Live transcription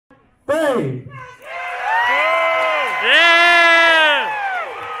Faye. Yeah!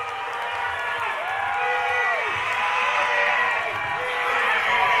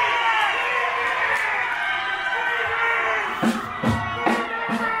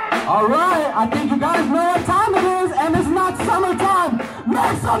 All right, I think you guys know what time it is, and it's not summertime.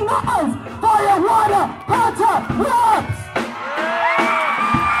 Make some noise for your water, Canta, rocks!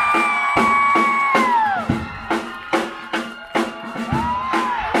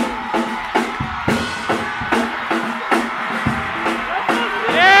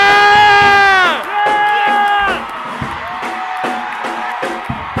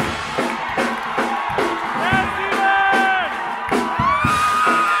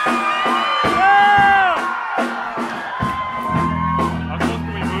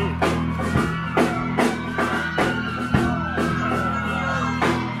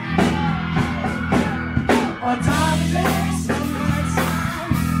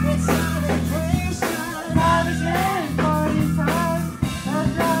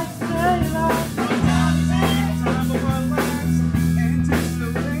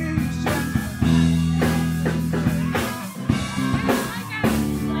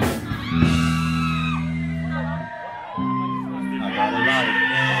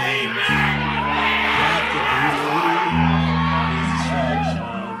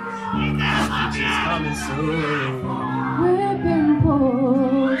 We've been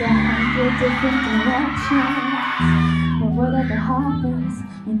pulled 100 different directions, but whatever happens,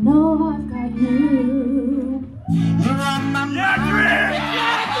 I know I've got you. You're on my mind.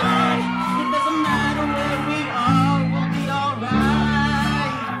 It doesn't matter where we are, we'll be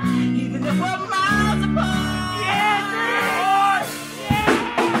alright. Even if we're miles apart.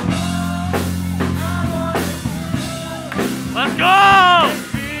 Let's go!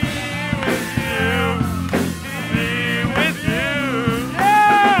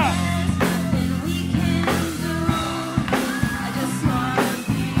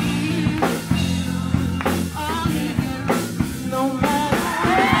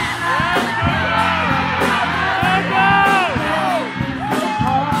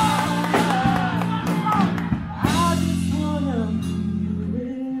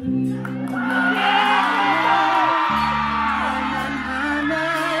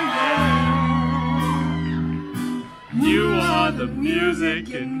 You are the music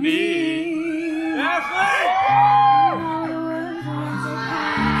in me. That's right.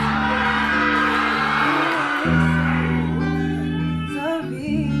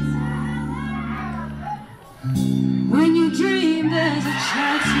 When you dream, there's a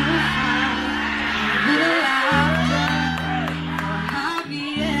chance you'll find a little laughter, or happy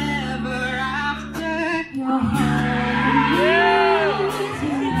ever after. Your heart beats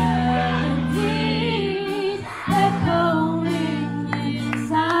melodies echoing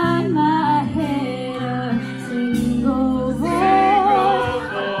inside my head, a single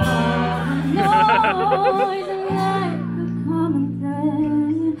voice, noise like a common thread.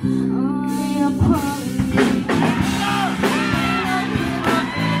 Only a part of me.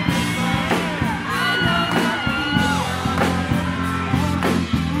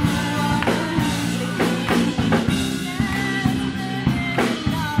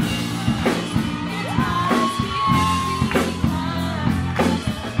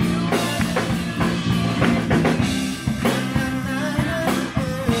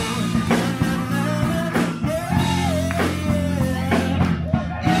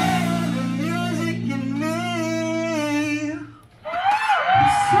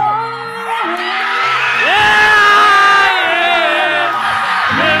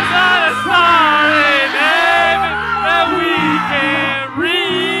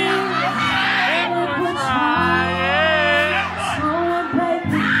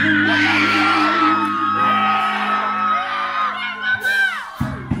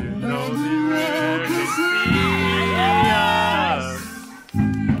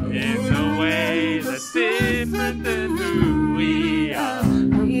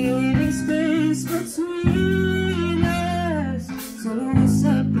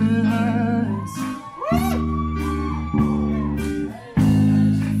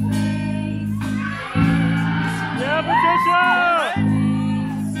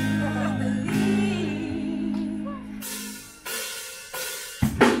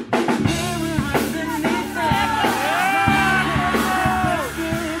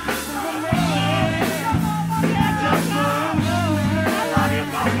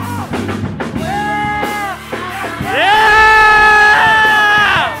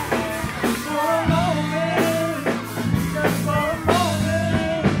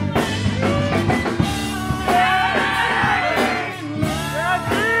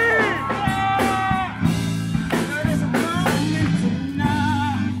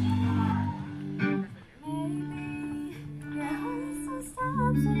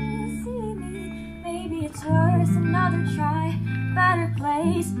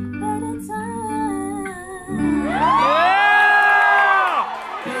 place, better time.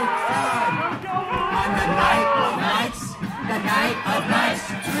 Big time. On the night of nights, tonight.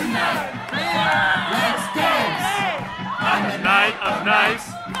 Let's dance. On the night of nights.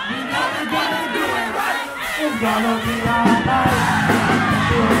 You know we're gonna do it right. It's gonna be alright.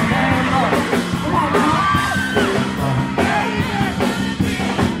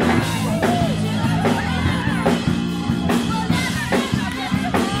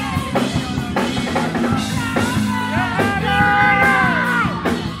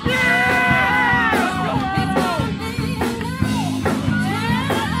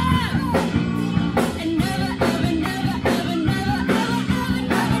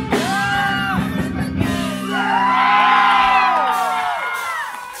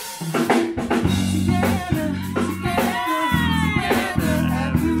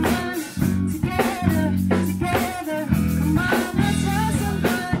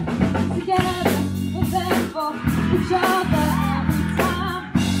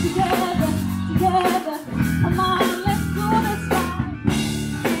 Come on now.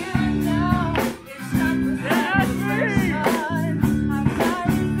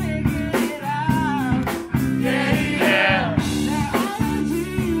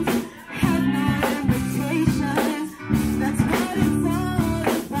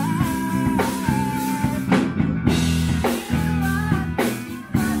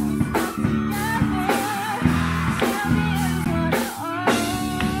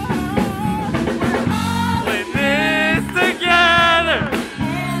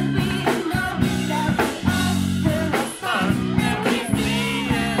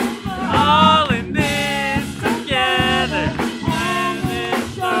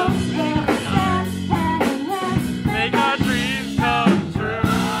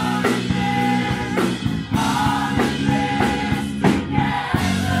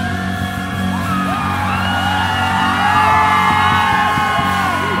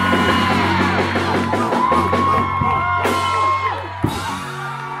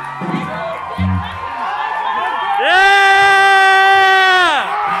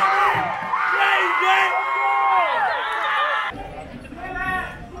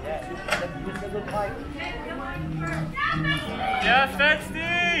 Yes,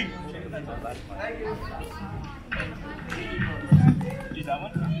 Fexty! Use that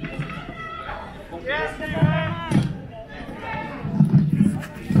one? Yes,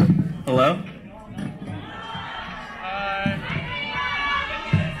 hello? Hi.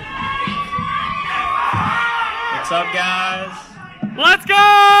 What's up, guys? Let's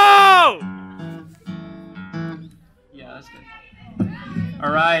go! Yeah, that's good.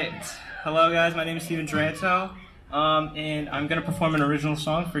 All right. Hello, guys. My name is Dranto. And I'm gonna perform an original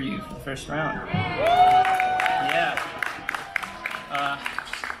song for you for the first round. Yeah.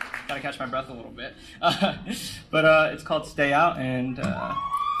 Gotta catch my breath a little bit. But it's called Stay Out, and yup,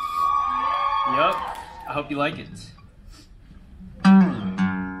 I hope you like it.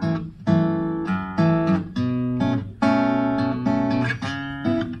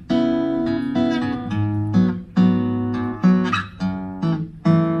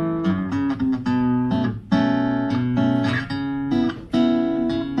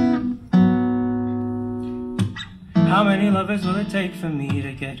 How many lovers will it take for me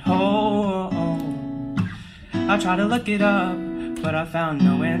to get home? I tried to look it up, but I found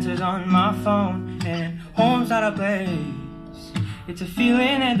no answers on my phone. And home's not a place, it's a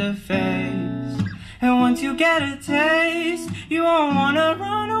feeling and a face. And once you get a taste, you won't wanna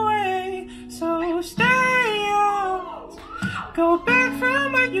run away. So stay out, go back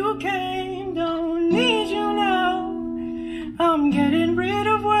from where you came. Don't need you now, I'm getting rid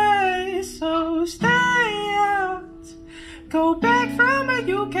of ways. So stay out, go back from where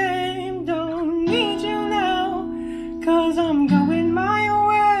you came. Don't need you now, 'cause I'm going my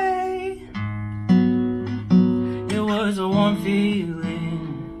way. It was a warm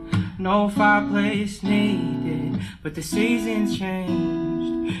feeling, no fireplace needed, but the seasons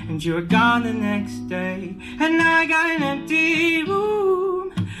changed, and you were gone the next day. And now I got an empty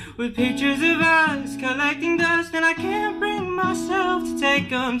room with pictures of us collecting dust, and I can't bring myself to take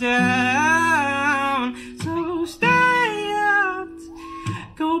them down. So stay out,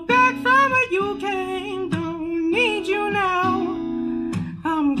 go back from where you came. Don't need you now,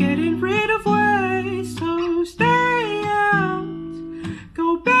 I'm getting rid of ways. So stay out,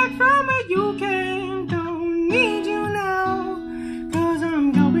 go back from where you came. Don't need you now, 'cause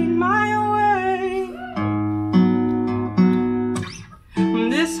I'm going my way.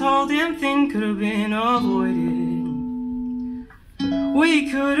 This whole damn thing could have been avoided. We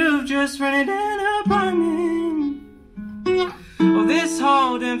could have just rented an apartment. Oh, this this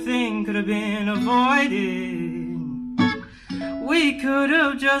whole damn thing could have been avoided. We could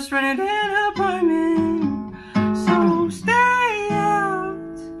have just rented an apartment. So stay out,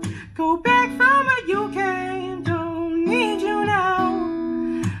 go back from where you came. Don't need you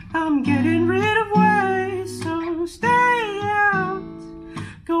now, I'm getting rid of waste. So stay out,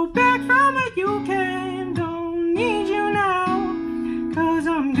 go back from where you came. Don't need you now, 'cause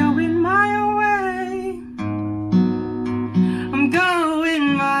I'm going my own way. I'm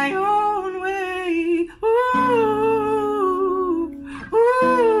going my own way. Ooh,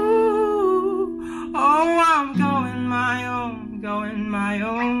 ooh, oh, I'm going my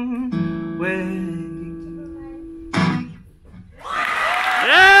own way.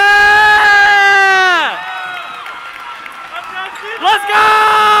 Yeah! Let's go!